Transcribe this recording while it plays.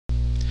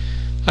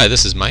Hi,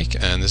 this is Mike,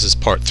 and this is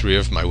part 3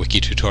 of my wiki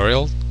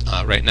tutorial.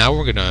 Right now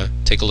we're going to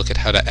take a look at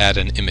how to add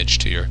an image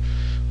to your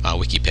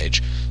wiki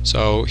page.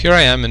 So here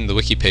I am in the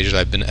wiki page that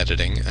I've been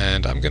editing,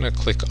 and I'm going to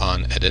click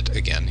on Edit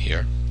again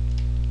here.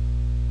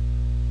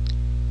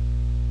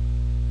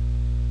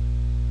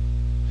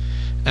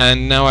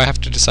 And now I have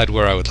to decide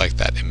where I would like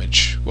that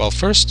image. Well,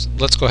 first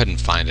let's go ahead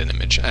and find an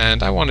image,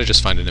 and I want to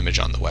just find an image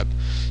on the web.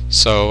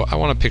 So I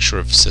want a picture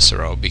of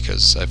Cicero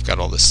because I've got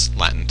all this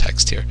Latin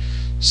text here.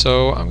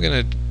 So I'm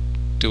going to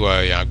do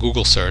a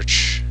Google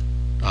search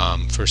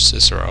for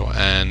Cicero,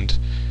 and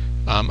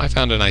I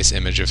found a nice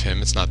image of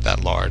him. It's not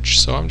that large,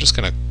 so I'm just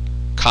going to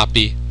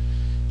copy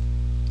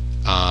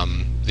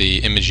the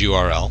image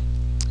URL,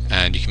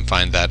 and you can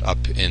find that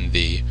up in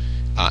the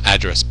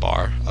address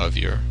bar of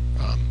your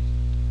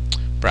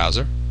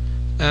browser.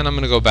 And I'm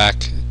going to go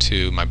back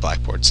to my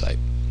Blackboard site,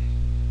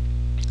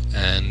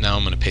 and now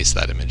I'm going to paste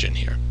that image in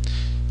here.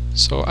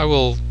 So I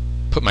will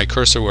put my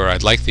cursor where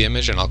I'd like the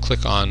image, and I'll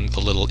click on the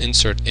little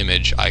insert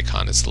image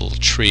icon. It's the little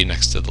tree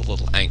next to the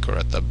little anchor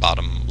at the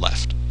bottom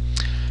left.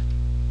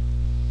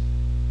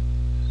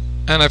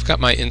 And I've got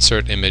my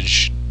insert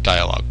image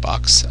dialog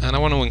box, and I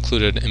want to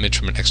include an image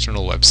from an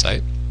external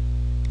website,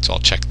 so I'll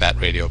check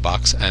that radio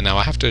box. And now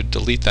I have to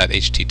delete that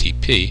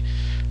HTTP,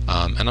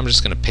 and I'm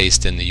just going to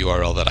paste in the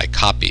URL that I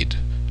copied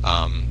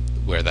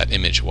where that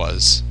image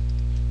was,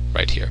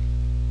 right here.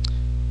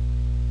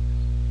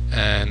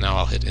 And now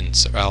I'll hit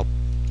insert. I'll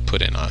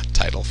put in a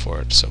title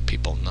for it so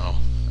people know,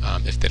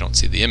 if they don't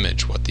see the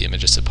image, what the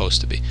image is supposed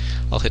to be.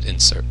 I'll hit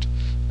insert,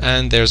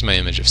 and there's my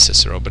image of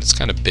Cicero, but it's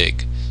kind of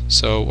big.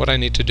 So what I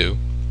need to do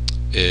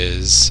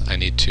is I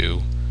need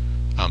to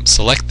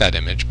select that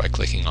image by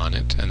clicking on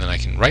it, and then I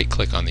can right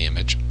click on the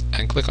image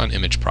and click on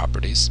image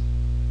properties.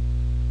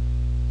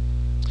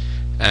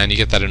 And you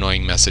get that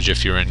annoying message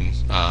if you're in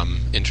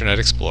Internet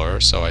Explorer,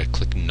 so I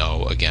click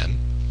no again.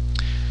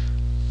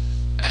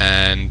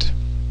 And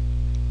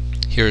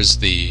here's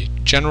the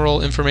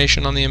general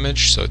information on the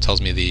image, so it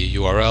tells me the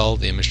URL,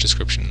 the image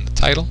description, and the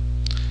title.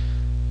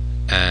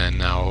 And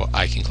now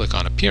I can click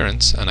on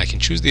Appearance, and I can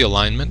choose the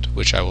alignment,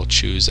 which I will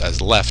choose as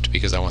left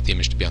because I want the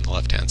image to be on the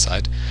left-hand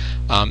side.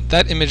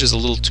 That image is a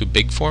little too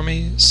big for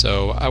me,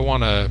 so I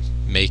want to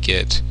make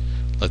it,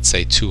 let's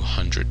say,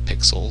 200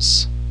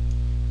 pixels.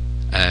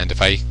 And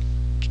if I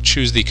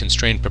choose the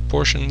Constrain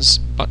Proportions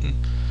button,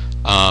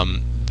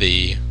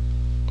 the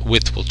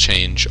width will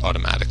change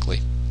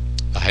automatically.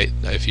 The height,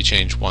 if you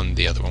change one,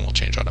 the other one will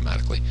change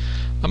automatically.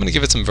 I'm going to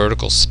give it some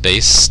vertical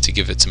space to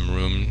give it some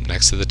room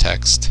next to the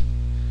text,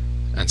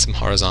 and some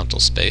horizontal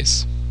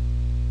space.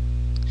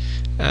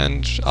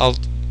 And I'll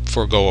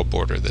forego a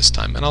border this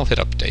time, and I'll hit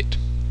Update.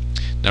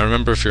 Now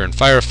remember, if you're in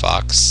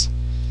Firefox,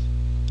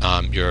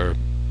 your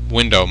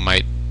window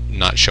might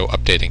not show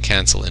Update and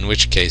Cancel, in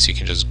which case you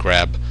can just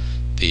grab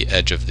the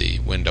edge of the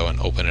window and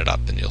open it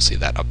up, and you'll see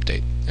that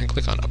update, and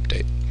click on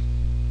Update.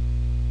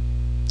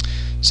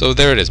 So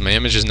there it is. My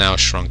image is now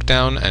shrunk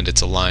down and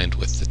it's aligned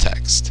with the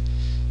text.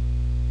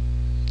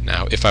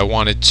 Now if I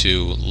wanted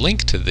to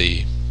link to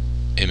the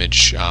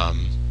image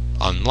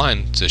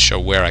online to show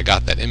where I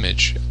got that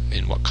image,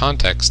 in what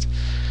context,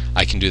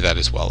 I can do that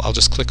as well. I'll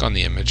just click on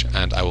the image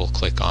and I will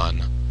click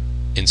on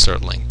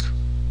Insert Link.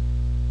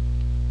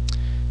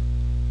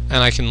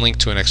 And I can link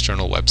to an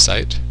external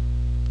website.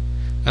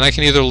 And I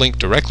can either link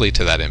directly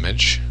to that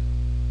image,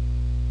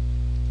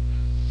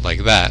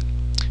 like that.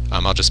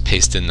 I'll just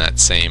paste in that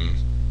same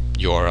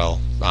URL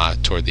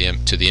to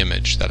the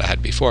image that I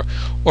had before,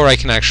 or I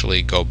can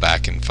actually go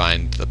back and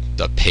find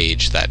the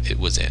page that it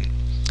was in.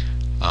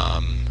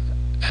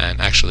 And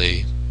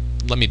actually,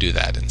 let me do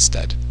that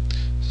instead.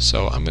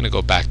 So I'm going to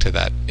go back to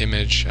that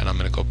image, and I'm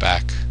going to go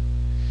back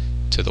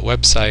to the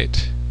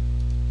website.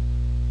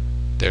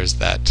 There's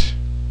that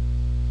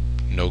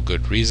No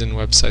Good Reason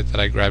website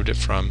that I grabbed it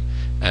from,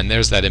 and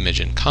there's that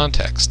image in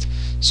context.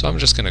 So I'm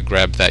just going to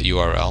grab that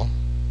URL.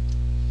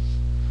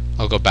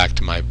 I'll go back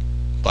to my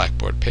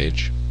Blackboard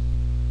page.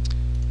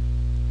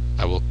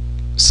 I will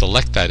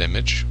select that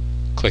image,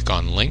 click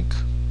on Link,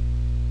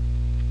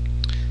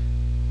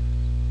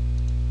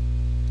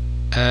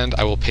 and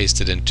I will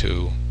paste it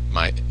into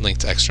my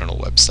linked external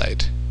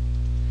website.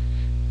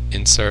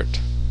 Insert,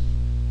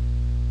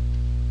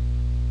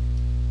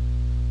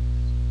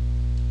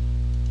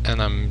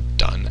 and I'm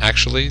done.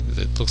 Actually,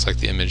 it looks like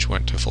the image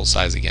went to full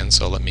size again,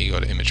 so let me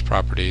go to Image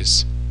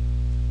Properties,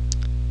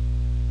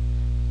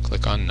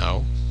 click on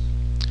No,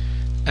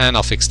 and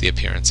I'll fix the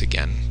appearance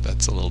again.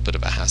 That's a little bit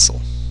of a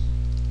hassle.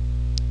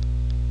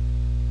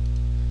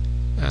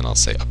 And I'll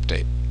say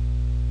Update.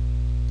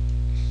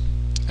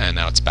 And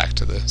now it's back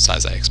to the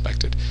size I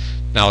expected.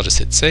 Now I'll just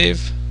hit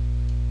Save,